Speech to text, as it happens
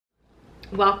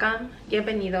Welcome,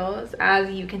 bienvenidos.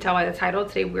 As you can tell by the title,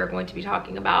 today we're going to be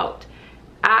talking about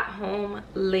at-home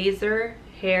laser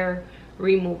hair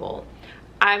removal.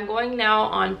 I'm going now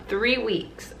on 3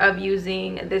 weeks of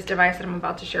using this device that I'm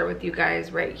about to share with you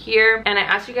guys right here. And I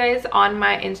asked you guys on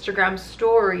my Instagram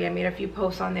story, I made a few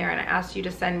posts on there, and I asked you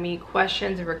to send me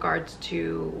questions in regards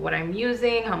to what I'm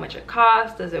using, how much it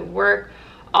costs, does it work,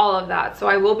 all of that. So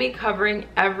I will be covering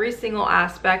every single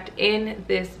aspect in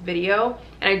this video.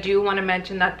 And I do want to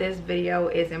mention that this video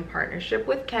is in partnership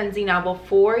with Kenzie. Now,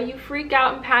 before you freak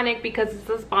out and panic because it's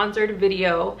a sponsored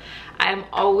video, I am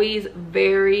always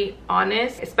very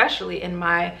honest, especially in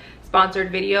my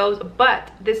sponsored videos,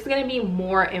 but this is going to be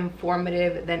more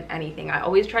informative than anything. I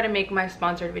always try to make my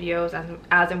sponsored videos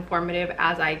as informative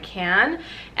as I can.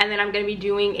 And then I'm going to be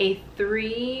doing a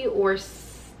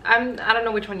I don't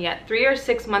know which one yet, 3 or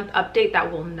 6 month update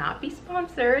that will not be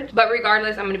sponsored, but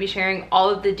regardless, I'm going to be sharing all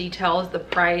of the details, the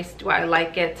price, do I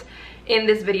like it, in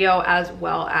this video, as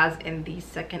well as in the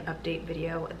second update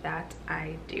video that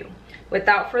I do.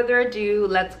 Without further ado,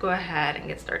 let's go ahead and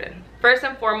get started. First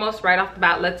and foremost, right off the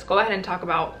bat, let's go ahead and talk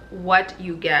about what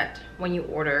you get when you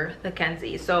order the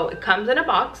Kenzie. So it comes in a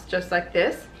box just like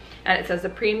this, and it says the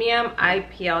premium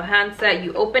IPL handset.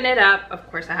 You open it up, of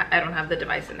course I don't have the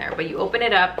device in there, but you open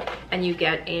it up and you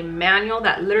get a manual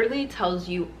that literally tells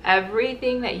you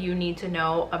everything that you need to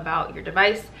know about your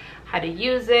device, how to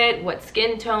use it, what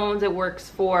skin tones it works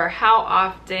for, how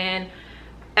often,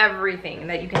 everything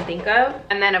that you can think of.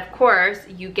 And then of course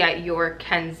you get your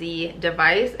Kenzie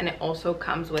device, and it also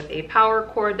comes with a power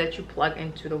cord that you plug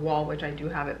into the wall, which I do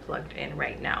have it plugged in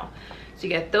right now. So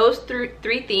you get those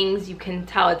three things. You can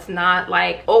tell it's not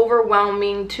like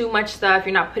overwhelming, too much stuff,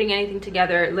 you're not putting anything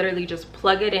together. Literally just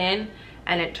plug it in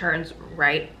and it turns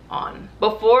right on.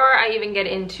 Before I even get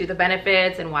into the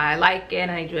benefits and why I like it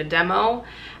and I do a demo,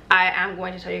 I am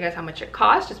going to tell you guys how much it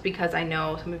costs, just because I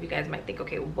know some of you guys might think,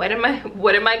 okay, what am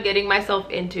I getting myself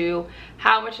into?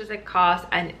 How much does it cost,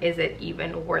 and is it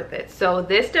even worth it? So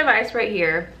this device right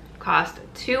here cost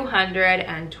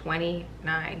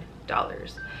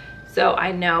 $229. So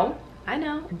I know,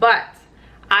 but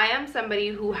I am somebody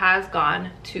who has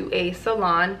gone to a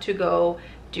salon to go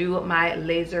do my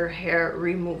laser hair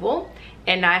removal,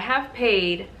 and I have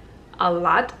paid a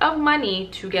lot of money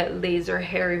to get laser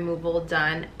hair removal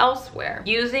done elsewhere.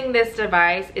 Using this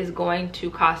device is going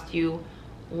to cost you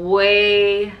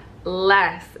way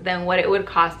less than what it would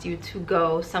cost you to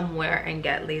go somewhere and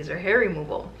get laser hair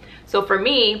removal. So for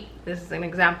me, this is an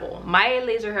example. My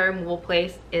laser hair removal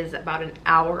place is about an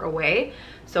hour away.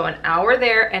 So an hour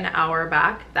there, an hour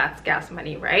back, that's gas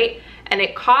money, right? And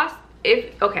it costs,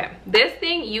 this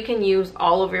thing you can use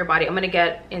all over your body. I'm gonna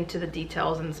get into the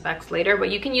details and specs later, but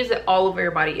you can use it all over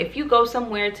your body. If you go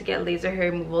somewhere to get laser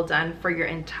hair removal done for your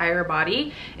entire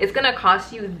body, it's gonna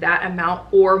cost you that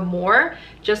amount or more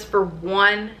just for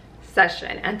one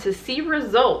session. And to see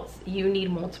results, you need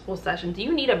multiple sessions.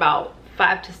 You need about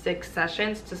 5 to 6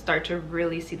 sessions to start to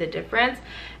really see the difference.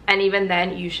 And even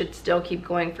then, you should still keep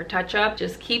going for touch-up.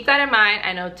 Just keep that in mind.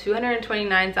 I know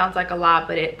 $229 sounds like a lot,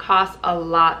 but it costs a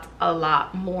lot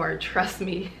more. Trust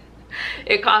me,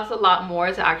 it costs a lot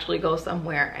more to actually go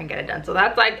somewhere and get it done. So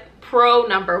that's like pro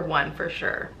number 1 for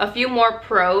sure. A few more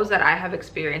pros that I have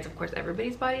experienced. Of course,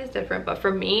 everybody's body is different, but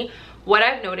for me, what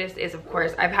I've noticed is, of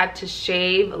course, I've had to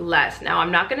shave less. Now,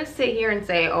 I'm not gonna sit here and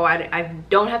say, oh, I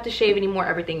don't have to shave anymore,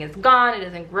 everything is gone, it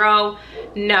doesn't grow.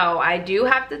 No, I do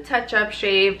have to touch up,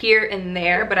 shave here and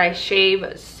there, but I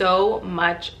shave so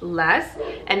much less.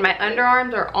 And my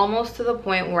underarms are almost to the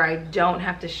point where I don't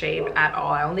have to shave at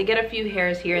all. I only get a few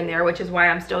hairs here and there, which is why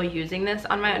I'm still using this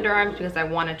on my underarms, because I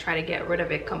wanna try to get rid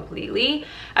of it completely.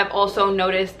 I've also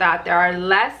noticed that there are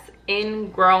less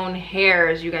ingrown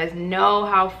hairs. You guys know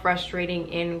how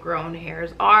frustrating ingrown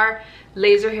hairs are.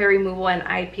 Laser hair removal and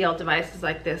IPL devices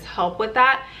like this help with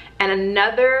that. And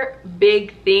another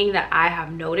big thing that I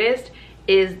have noticed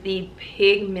is the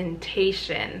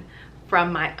pigmentation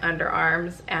from my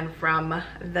underarms and from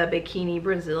the bikini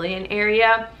Brazilian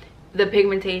area. The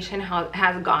pigmentation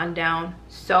has gone down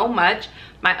so much.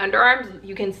 My underarms,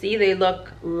 you can see they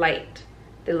look light.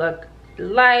 They look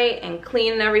light and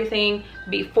clean and everything.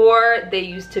 Before, they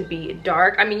used to be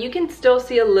dark. I mean, you can still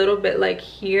see a little bit like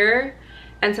here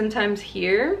and sometimes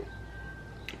here,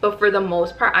 but for the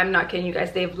most part, I'm not kidding you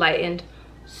guys, they've lightened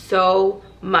so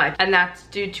much, and that's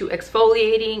due to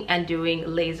exfoliating and doing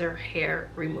laser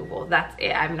hair removal. That's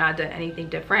it. I've not done anything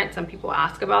different. Some people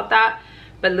ask about that,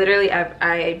 but literally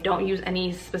I don't use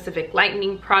any specific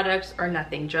lightening products or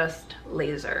nothing, just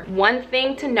laser. One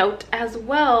thing to note as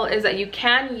well is that you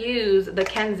can use the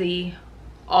Kenzie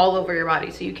all over your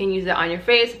body. So you can use it on your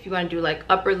face. If you want to do like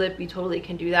upper lip, you totally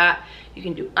can do that. You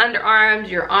can do underarms,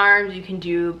 your arms, you can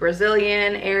do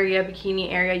Brazilian area,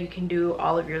 bikini area, you can do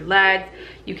all of your legs,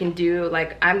 you can do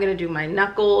like, I'm gonna do my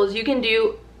knuckles, you can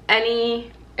do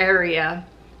any area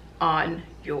on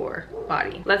your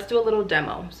body. Let's do a little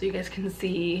demo so you guys can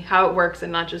see how it works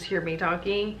and not just hear me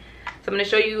talking. So I'm going to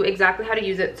show you exactly how to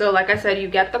use it. So like I said, you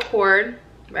get the cord,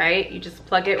 right? You just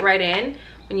plug it right in.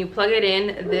 When you plug it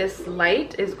in, this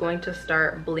light is going to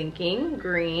start blinking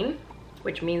green,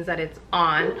 which means that it's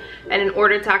on. And in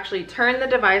order to actually turn the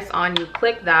device on, you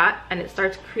click that and it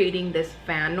starts creating this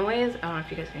fan noise. I don't know if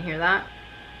you guys can hear that.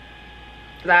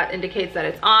 That indicates that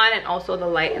it's on, and also the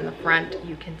light in the front,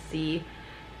 you can see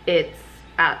it's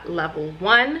at level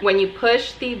 1. When you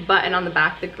push the button on the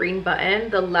back, the green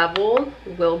button, the level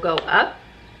will go up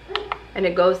and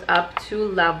it goes up to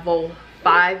level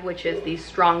 5, which is the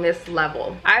strongest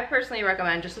level. I personally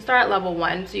recommend just to start at level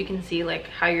 1 so you can see like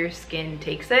how your skin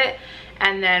takes it,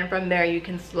 and then from there you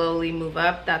can slowly move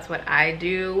up. That's what I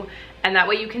do, and that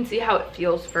way you can see how it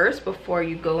feels first before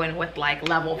you go in with like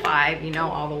level 5, you know,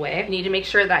 all the way. You need to make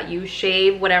sure that you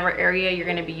shave whatever area you're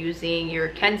going to be using your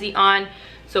Kenzie on.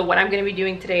 So what I'm going to be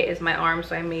doing today is my arms,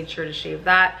 so I made sure to shave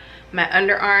that, my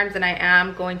underarms, and I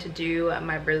am going to do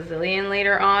my Brazilian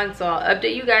later on. So I'll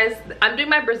update you guys. I'm doing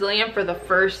my Brazilian for the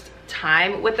first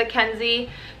time with the Kenzie,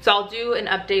 so I'll do an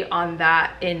update on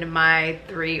that in my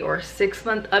 3 or 6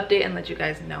 month update and let you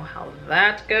guys know how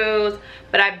that goes.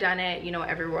 But I've done it, you know,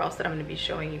 everywhere else that I'm going to be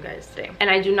showing you guys today. And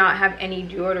I do not have any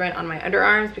deodorant on my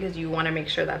underarms because you want to make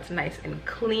sure that's nice and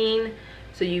clean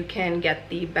so you can get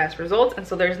the best results, and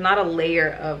so there's not a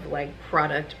layer of like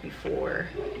product before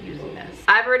using this.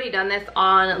 I've already done this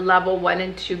on level 1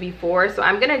 and 2 before, so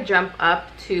I'm gonna jump up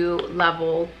to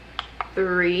level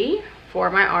 3 for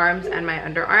my arms and my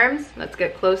underarms. Let's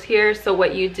get close here. So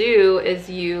what you do is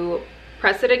you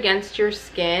press it against your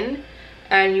skin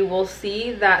and you will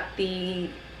see that the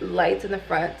lights in the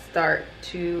front start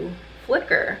to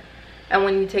flicker. And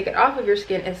when you take it off of your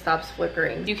skin, it stops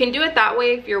flickering. You can do it that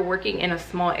way if you're working in a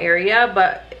small area,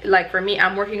 but like for me,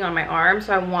 I'm working on my arm,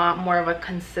 so I want more of a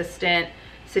consistent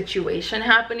situation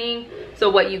happening. So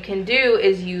what you can do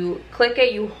is you click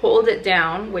it, you hold it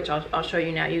down, which I'll show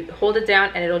you now. You hold it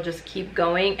down and it'll just keep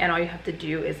going, and all you have to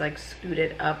do is like scoot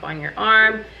it up on your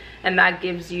arm, and that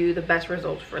gives you the best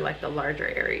results for like the larger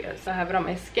areas. So I have it on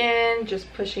my skin,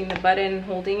 just pushing the button,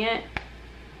 holding it,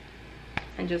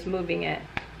 and just moving it.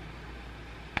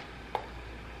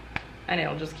 And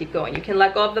it'll just keep going. You can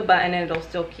let go of the button and it'll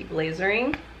still keep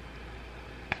lasering.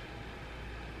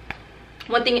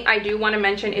 One thing I do want to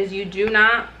mention is you do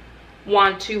not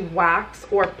want to wax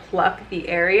or pluck the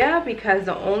area, because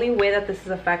the only way that this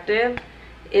is effective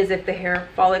is if the hair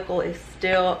follicle is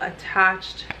still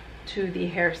attached to the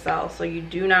hair cell. So you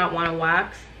do not want to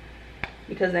wax,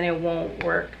 because then it won't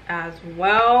work as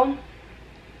well.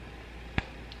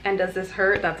 And does this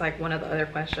hurt? That's like one of the other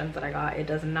questions that I got. It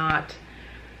does not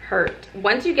hurt.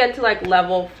 Once you get to like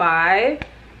level 5,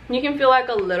 you can feel like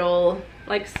a little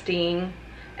like sting,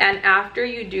 and after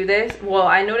you do this, well,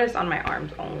 I noticed on my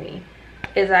arms only,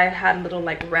 is I had little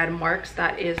like red marks.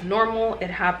 That is normal, it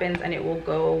happens, and it will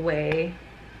go away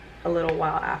a little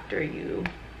while after you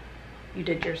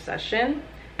did your session,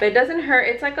 but it doesn't hurt.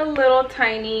 It's like a little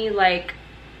tiny like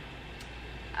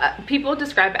people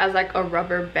describe it as like a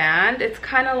rubber band. It's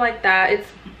kind of like that. It's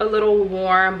a little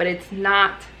warm, but it's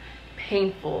not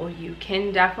painful. You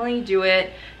can definitely do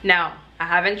it. Now, I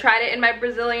haven't tried it in my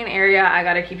Brazilian area. I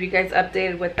gotta keep you guys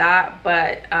updated with that,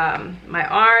 but my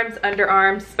arms,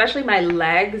 underarms, especially my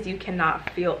legs, you cannot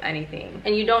feel anything.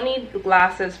 And you don't need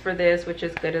glasses for this, which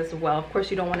is good as well. Of course,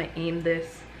 you don't want to aim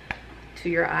this to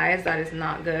your eyes. That is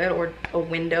not good, or a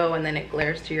window and then it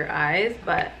glares to your eyes.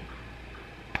 But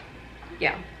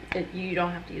yeah, you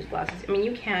don't have to use glasses. I mean,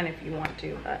 you can if you want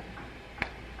to, but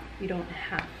you don't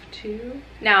have to.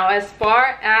 Now, as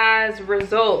far as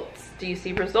results, do you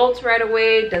see results right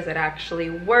away? Does it actually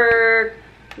work?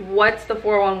 What's the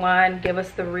 411? Give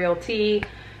us the real tea.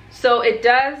 So it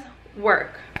does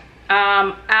work.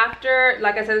 After,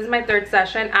 like I said, this is my 3rd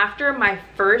session. After my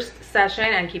 1st session,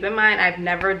 and keep in mind, I've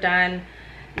never done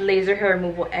laser hair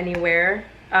removal anywhere.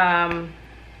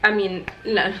 I mean,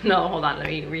 no, hold on, let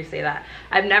me re-say that.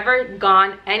 I've never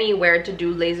gone anywhere to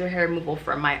do laser hair removal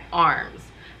for my arms.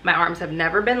 My arms have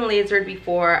never been lasered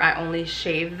before. I only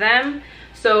shave them.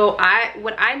 So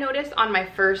what I noticed on my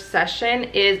 1st session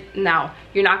is, now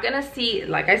you're not gonna see,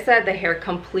 like I said, the hair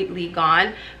completely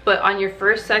gone, but on your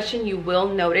 1st session you will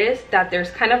notice that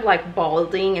there's kind of like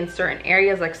balding in certain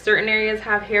areas. Like certain areas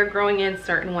have hair growing in,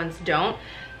 certain ones don't.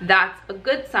 that's a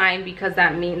good sign, because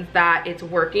that means that it's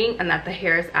working and that the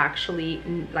hair is actually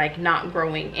like not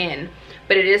growing in.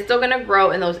 But it is still gonna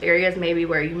grow in those areas maybe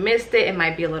where you missed it. It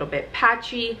might be a little bit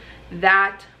patchy.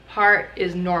 That part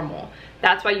is normal.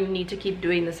 That's why you need to keep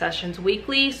doing the sessions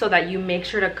weekly, so that you make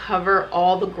sure to cover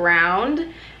all the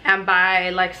ground. And by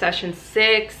like session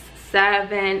 6,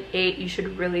 7, 8, you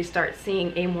should really start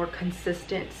seeing a more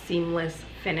consistent, seamless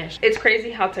finish. It's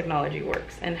crazy how technology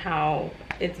works and how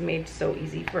it's made so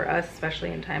easy for us,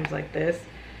 especially in times like this,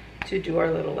 to do our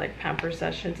little like pamper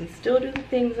sessions and still do the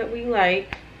things that we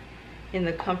like in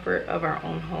the comfort of our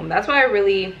own home. That's why I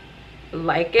really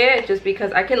like it, just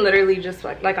because I can literally just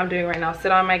like I'm doing right now,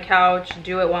 sit on my couch,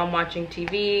 do it while I'm watching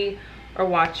TV or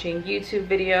watching YouTube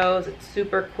videos. It's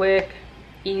super quick,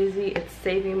 easy, it's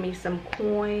saving me some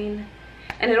coin,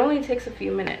 and it only takes a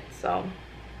few minutes, so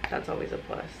that's always a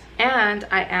plus. And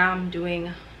I am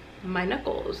doing my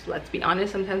knuckles. Let's be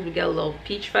honest, sometimes we get a little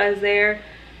peach fuzz there,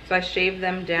 so I shave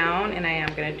them down, and I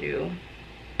am gonna do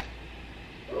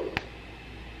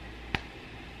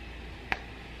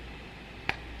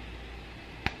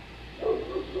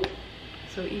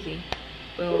so easy.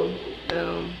 Boom,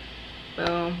 boom,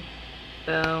 boom,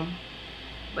 boom,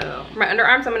 boom. My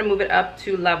underarms, I'm gonna move it up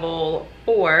to level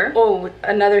 4. Oh,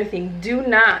 another thing, do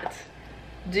not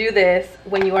do this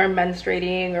when you are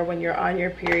menstruating or when you're on your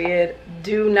period.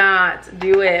 Do not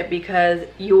do it, because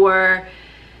your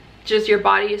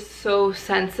body is so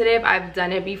sensitive. I've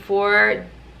done it before.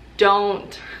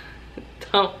 Don't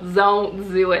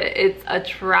do it. It's a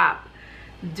trap.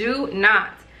 Do not.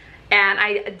 And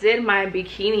I did my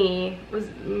bikini,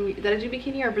 did I do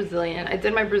bikini or Brazilian? I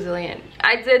did my Brazilian.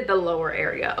 I did the lower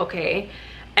area, okay?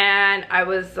 And I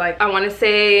was like, I wanna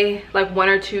say like 1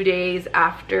 or 2 days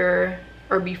after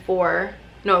or before.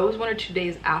 No, it was 1 or 2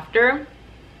 days after.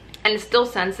 And it's still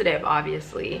sensitive,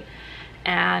 obviously.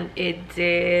 And it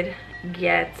did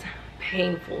get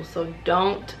painful. So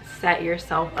don't set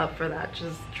yourself up for that,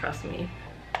 just trust me.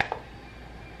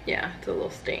 Yeah, it's a little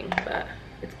sting, but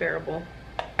it's bearable.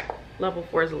 Level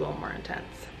 4 is a little more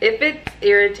intense. If it's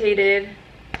irritated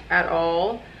at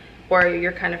all, or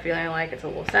you're kind of feeling like it's a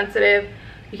little sensitive,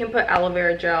 you can put aloe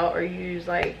vera gel or use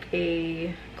like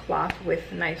a cloth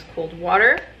with nice cold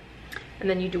water. And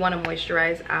then you do want to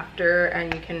moisturize after,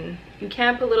 and you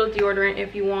can put a little deodorant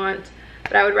if you want,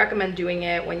 but I would recommend doing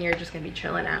it when you're just gonna be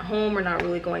chilling at home or not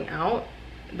really going out.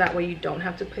 That way you don't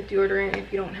have to put deodorant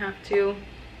if you don't have to.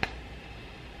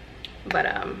 But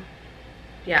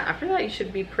yeah, after that you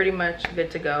should be pretty much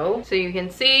good to go. So you can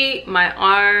see my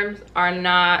arms are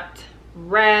not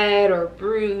red or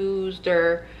bruised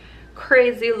or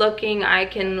crazy looking. I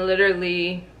can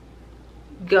literally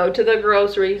go to the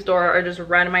grocery store or just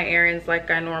run my errands like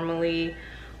I normally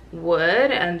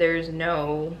would, and there's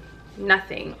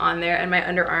nothing on there. And my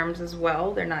underarms as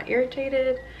well, they're not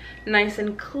irritated, nice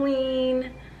and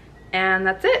clean, and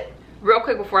that's it. Real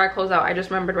quick before I close out, I just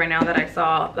remembered right now that I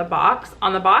saw the box.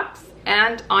 On the box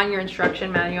and on your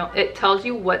instruction manual, it tells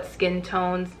you what skin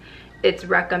tones it's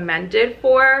recommended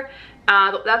for.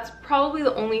 That's probably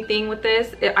the only thing with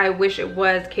this. I wish it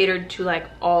was catered to like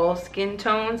all skin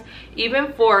tones.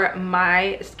 Even for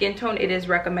my skin tone, it is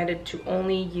recommended to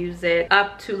only use it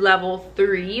up to level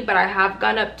 3, but I have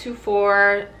gone up to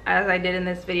 4 as I did in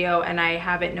this video, and I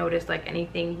haven't noticed like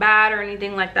anything bad or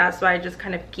anything like that, so I just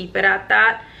kind of keep it at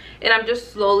that. And I'm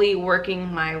just slowly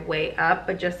working my way up,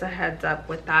 but just a heads up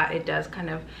with that, it does kind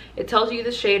of, it tells you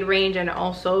the shade range, and it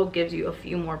also gives you a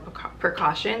few more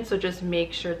precautions. So just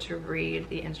make sure to read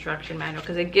the instruction manual,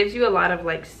 because it gives you a lot of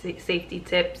like safety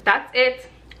tips. That's it.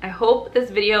 I hope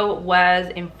this video was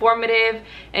informative.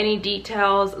 Any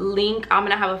details, link, I'm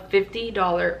gonna have a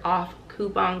 $50 off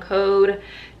coupon code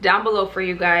down below for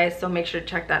you guys, so make sure to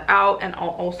check that out. And I'll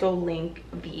also link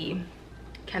the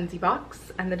Kenzie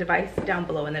box and the device down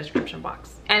below in the description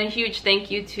box. And a huge thank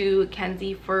you to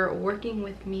Kenzie for working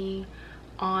with me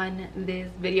on this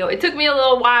video. It took me a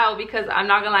little while, because I'm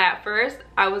not gonna lie, at first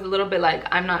I was a little bit like,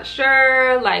 I'm not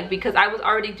sure, like, because I was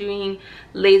already doing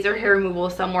laser hair removal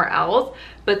somewhere else.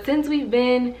 But since we've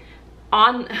been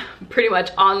on pretty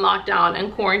much on lockdown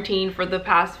and quarantine for the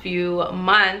past few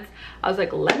months, I was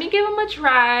like, let me give them a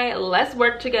try, let's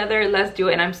work together, let's do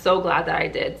it. And I'm so glad that I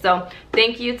did. So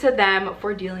thank you to them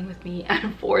for dealing with me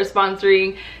and for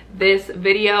sponsoring this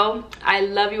video. I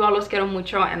love you all, los quiero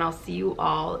mucho, and I'll see you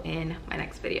all in my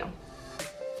next video.